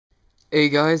Hey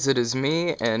guys, it is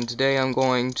me, and today I'm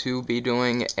going to be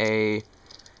doing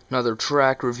another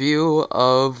track review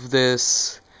of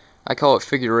this, I call it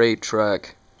figure 8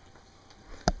 track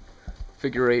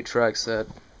set.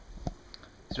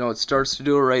 You know, it starts to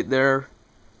do it right there,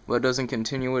 but it doesn't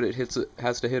continue it,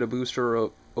 has to hit a booster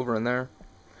over in there.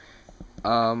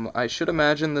 I should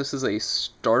imagine this is a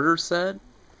starter set.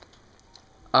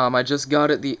 I just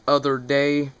got it the other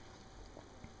day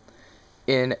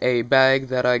in a bag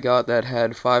that I got that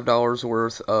had $5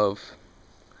 worth of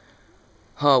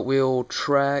Hot Wheel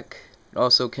track. It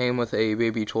also came with a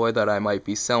baby toy that I might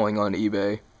be selling on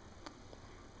eBay.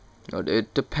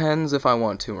 It depends if I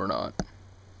want to or not,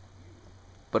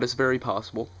 but it's very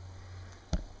possible.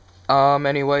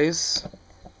 Anyways,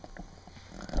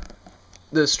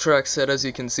 this track set, as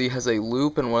you can see, has a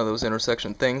loop and one of those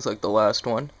intersection things like the last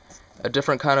one. A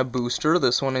different kind of booster.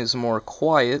 This one is more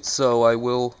quiet, so I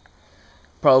will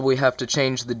probably have to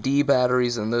change the D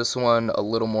batteries in this one a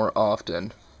little more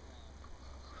often.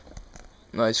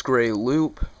 Nice gray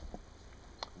loop,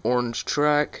 orange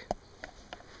track.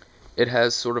 It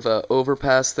has sort of a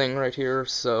overpass thing right here,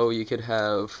 so you could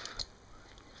have,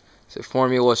 say,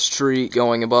 Formula Street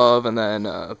going above, and then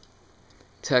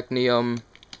Technium,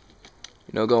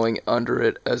 going under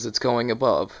it as it's going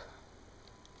above.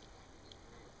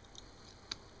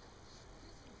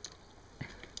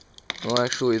 Well,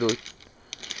 actually, the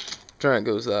track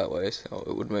goes that way, so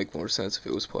it would make more sense if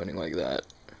it was pointing like that.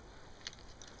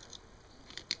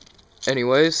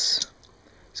 Anyways,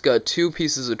 it's got two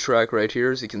pieces of track right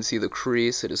here. As you can see, the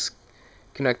crease, it is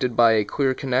connected by a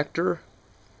clear connector.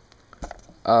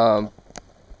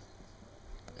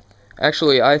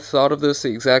 Actually, I thought of this the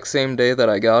exact same day that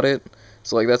I got it,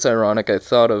 so like that's ironic. I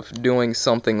thought of doing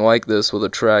something like this with a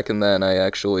track, and then I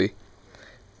actually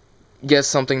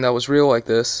guessed something that was real like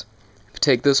this.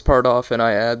 Take this part off, and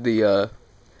I add the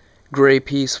gray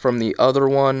piece from the other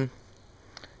one.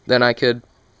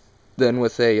 Then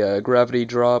with a gravity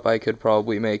drop, I could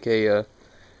probably make a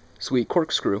sweet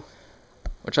corkscrew,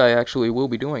 which I actually will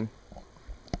be doing.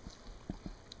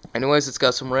 Anyways, it's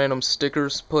got some random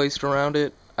stickers placed around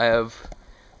it. I have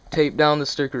taped down the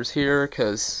stickers here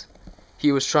because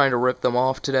he was trying to rip them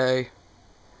off today,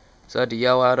 so I had to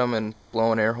yell at him and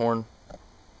blow an air horn.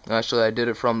 Actually, I did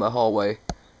it from the hallway.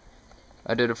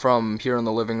 I did it from here in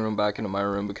the living room back into my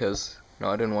room because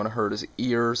I didn't want to hurt his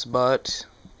ears. But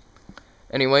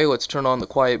anyway, let's turn on the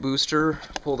quiet booster,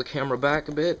 pull the camera back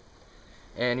a bit,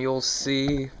 and you'll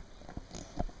see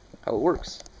how it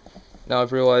works. Now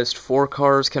I've realized 4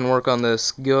 cars can work on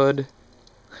this good.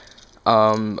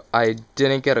 I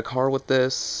didn't get a car with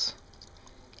this,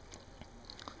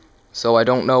 so I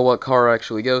don't know what car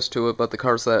actually goes to it, but the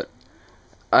cars that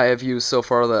I have used so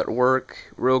far that work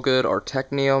real good are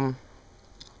Technium,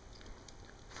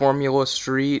 Formula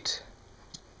Street,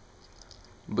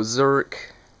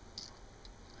 Berserk,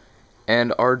 and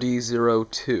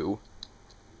RD02.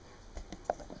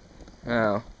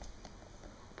 Now,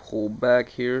 pull back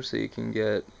here so you can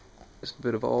get just a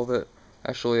bit of all of it.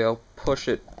 Actually, I'll push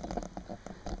it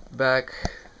back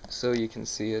so you can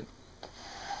see it.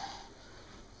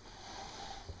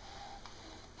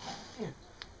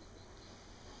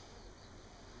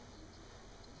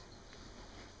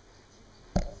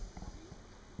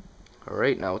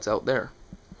 Alright, now it's out there.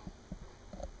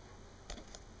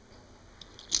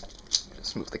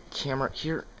 Just move the camera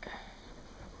here.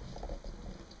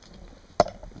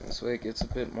 This way it gets a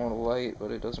bit more light,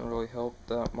 but it doesn't really help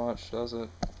that much, does it?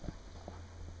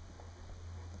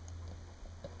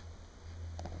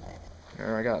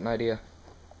 Here, I got an idea.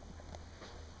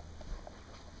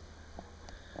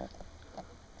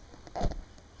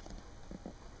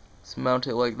 Let's mount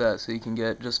it like that so you can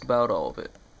get just about all of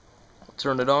it. I'll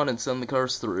turn it on and send the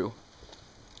cars through.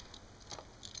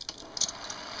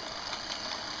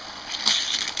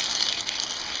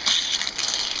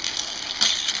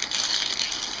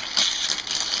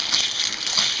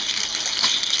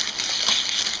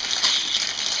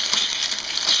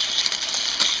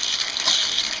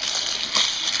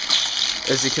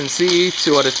 As you can see,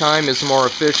 2 at a time is more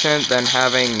efficient than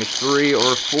having 3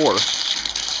 or 4.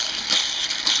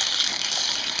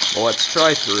 Well, let's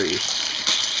try 3.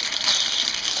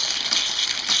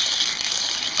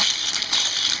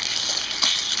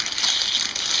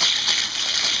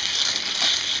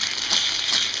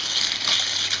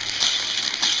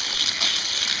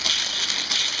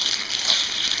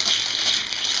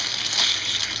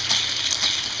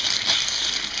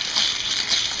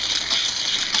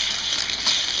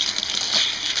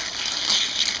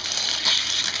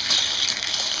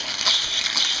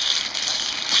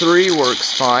 Three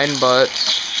works fine, but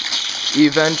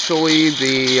eventually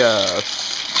the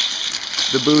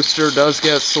The booster does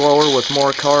get slower with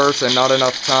more cars and not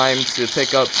enough time to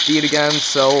pick up speed again,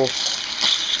 so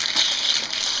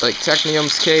like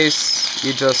Technium's case,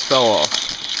 you just fell off.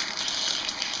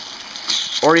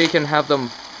 Or you can have them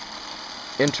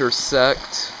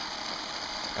intersect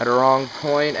at a wrong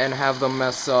point and have them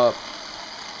mess up.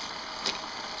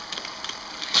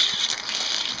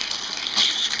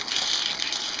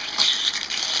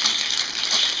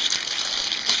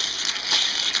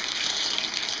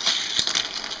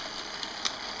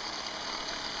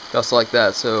 Just like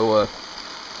that. So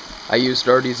I used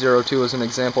RD02 as an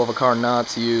example of a car not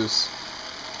to use.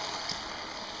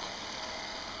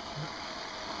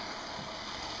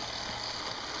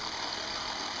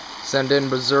 Send in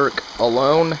Berserk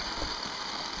alone.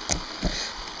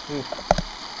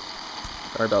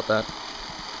 Sorry about that.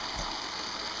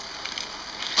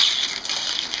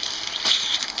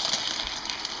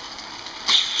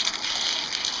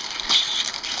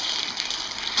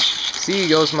 C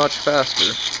goes much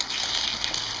faster.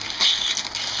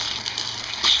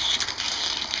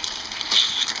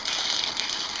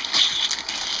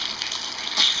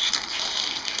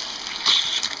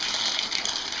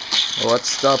 Well,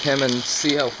 let's stop him and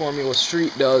see how Formula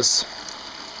Street does.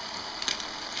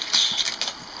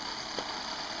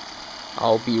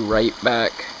 I'll be right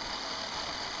back.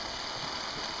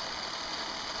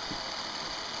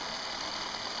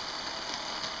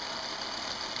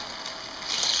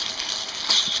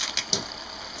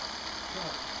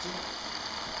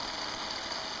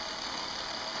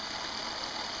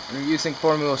 When you're using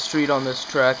Formula Street on this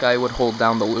track, I would hold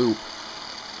down the loop.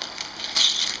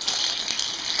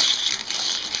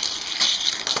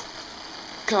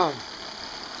 God.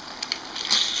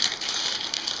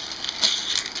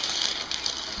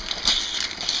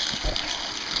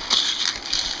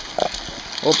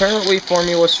 Well, apparently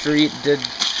Formula Street did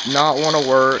not want to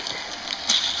work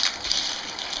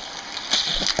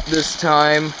this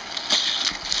time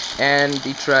and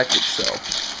detract itself.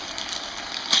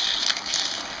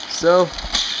 So,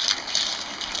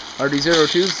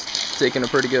 RD02's taking a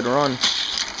pretty good run.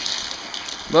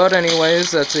 But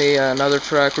anyways, that's another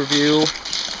track review.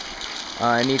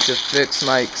 I need to fix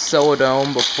my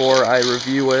Acceladome before I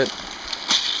review it.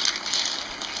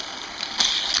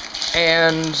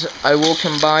 And I will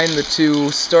combine the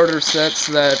two starter sets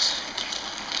that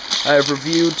I have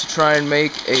reviewed to try and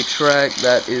make a track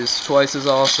that is twice as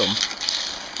awesome.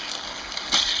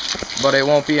 But it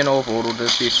won't be an oval, it'll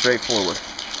just be straightforward.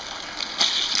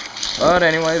 But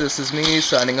anyway, this is me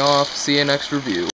signing off. See you next review.